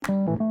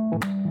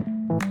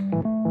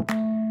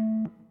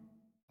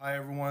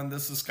everyone.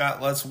 This is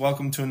Scott.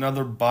 Welcome to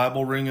another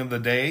Bible reading of the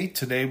day.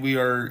 Today we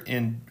are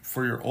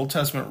for your Old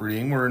Testament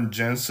reading, we're in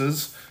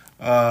Genesis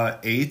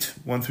 8,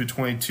 1 through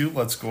 22.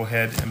 Let's go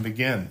ahead and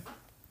begin.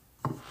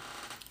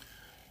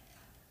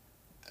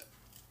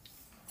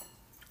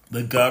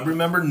 But God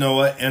remembered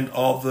Noah and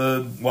all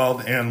the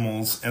wild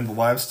animals and the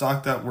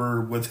livestock that were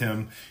with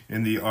him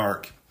in the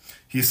ark.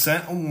 He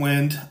sent a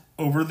wind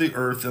over the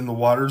earth, and the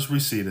waters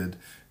receded.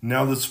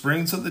 Now the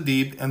springs of the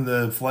deep and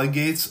the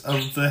floodgates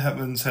of the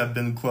heavens have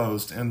been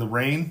closed, and the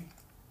rain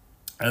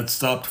had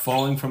stopped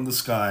falling from the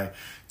sky.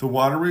 The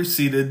water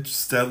receded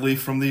steadily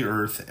from the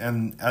earth,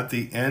 and at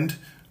the end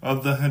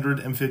of the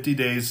 150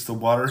 days the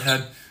water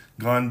had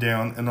gone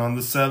down, and on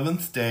the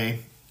 7th day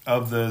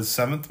of the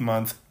 7th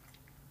month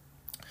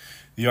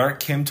the ark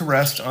came to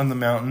rest on the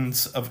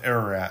mountains of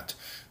Ararat.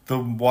 The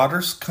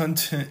waters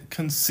continued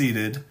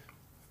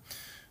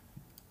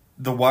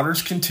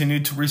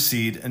to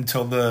recede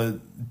until the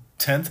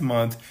 10th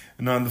month,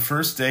 and on the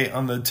first day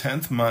on the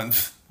 10th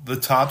month, the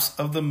tops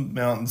of the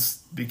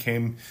mountains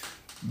became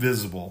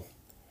visible.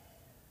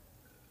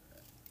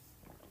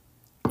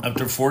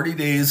 After 40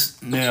 days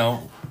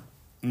now,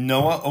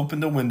 Noah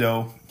opened a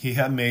window he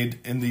had made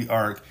in the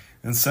ark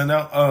and sent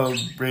out a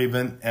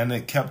raven, and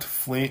it kept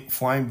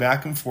flying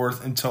back and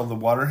forth until the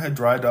water had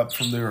dried up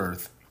from the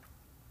earth.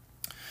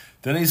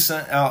 Then he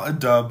sent out a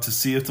dove to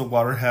see if the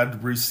water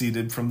had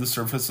receded from the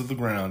surface of the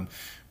ground.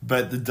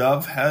 But the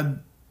dove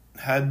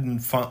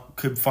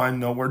could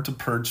find nowhere to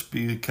perch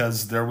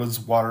because there was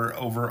water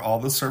over all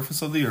the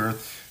surface of the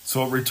earth,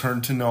 so it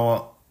returned to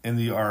Noah in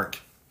the ark.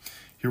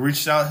 He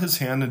reached out his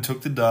hand and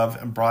took the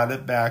dove and brought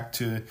it back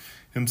to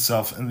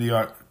himself in the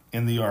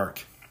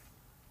ark.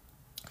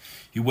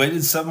 He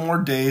waited 7 more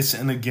days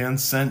and again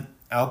sent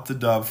out the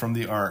dove from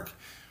the ark.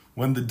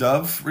 When the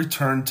dove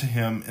returned to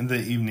him in the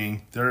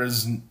evening, there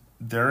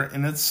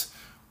in its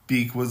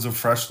beak was a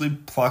freshly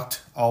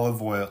plucked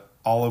olive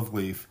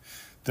leaf.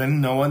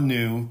 Then Noah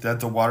knew that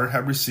the water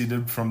had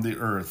receded from the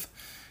earth.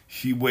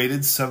 He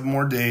waited 7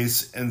 more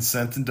days and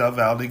sent the dove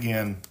out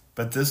again,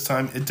 but this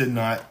time it did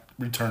not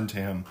return to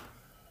him.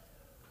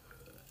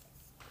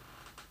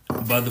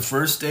 By the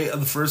first day of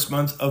the first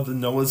month of the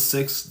Noah's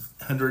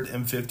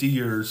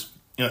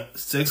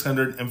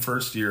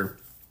 601st year,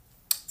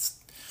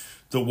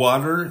 the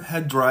water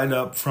had dried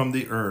up from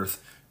the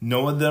earth.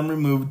 Noah then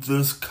removed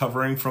the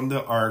covering from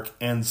the ark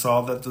and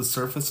saw that the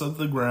surface of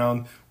the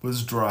ground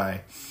was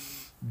dry.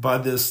 By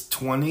this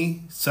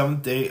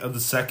 27th day of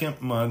the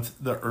 2nd month,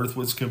 the earth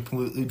was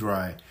completely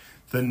dry.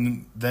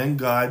 Then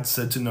God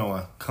said to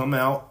Noah, "Come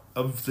out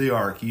of the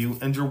ark, you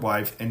and your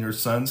wife and your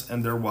sons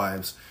and their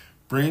wives.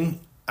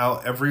 Bring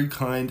out every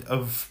kind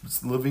of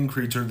living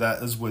creature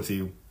that is with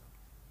you,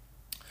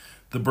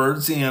 the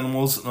birds, the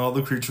animals, and all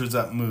the creatures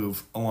that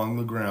move along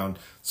the ground,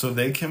 so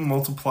they can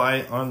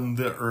multiply on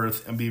the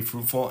earth and be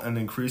fruitful and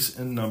increase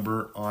in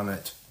number on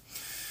it."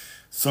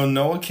 So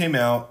Noah came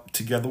out,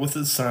 together with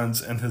his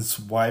sons and his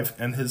wife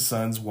and his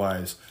sons'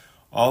 wives,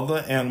 all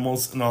the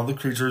animals and all the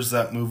creatures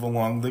that move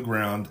along the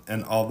ground,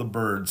 and all the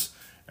birds.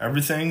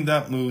 Everything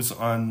that moves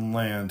on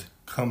land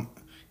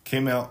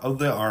came out of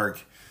the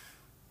ark,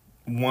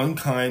 one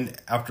kind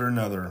after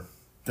another.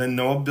 Then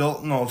Noah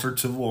built an altar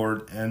to the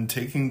Lord, and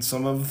taking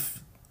some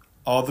of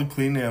all the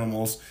clean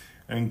animals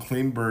and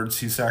clean birds,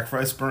 he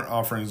sacrificed burnt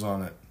offerings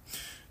on it.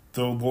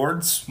 The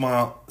Lord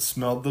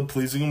smelled the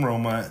pleasing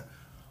aroma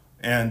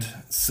and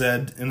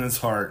said in his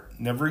heart,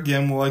 "Never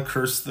again will I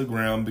curse the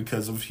ground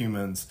because of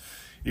humans,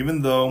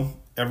 even though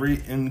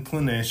every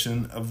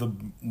inclination of the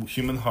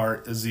human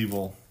heart is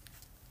evil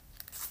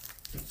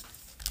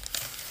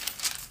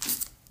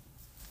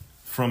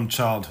from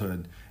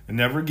childhood. And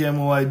never again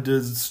will I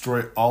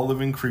destroy all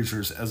living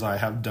creatures as I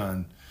have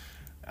done.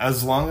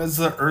 As long as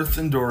the earth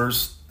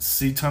endures,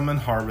 seedtime and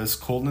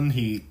harvest, cold and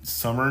heat,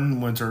 summer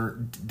and winter,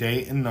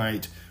 day and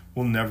night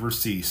will never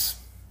cease."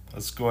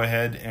 Let's go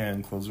ahead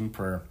and close in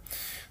prayer.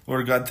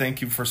 Lord God,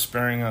 thank you for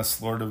sparing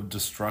us, Lord, of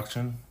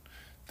destruction.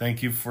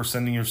 Thank you for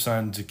sending your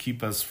Son to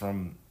keep us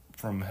from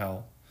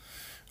hell.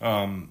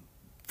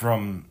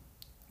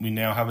 We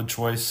now have a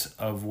choice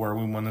of where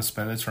we want to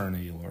spend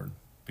eternity, Lord,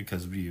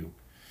 because of you.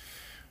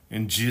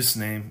 In Jesus'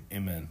 name,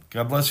 amen.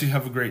 God bless you.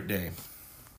 Have a great day.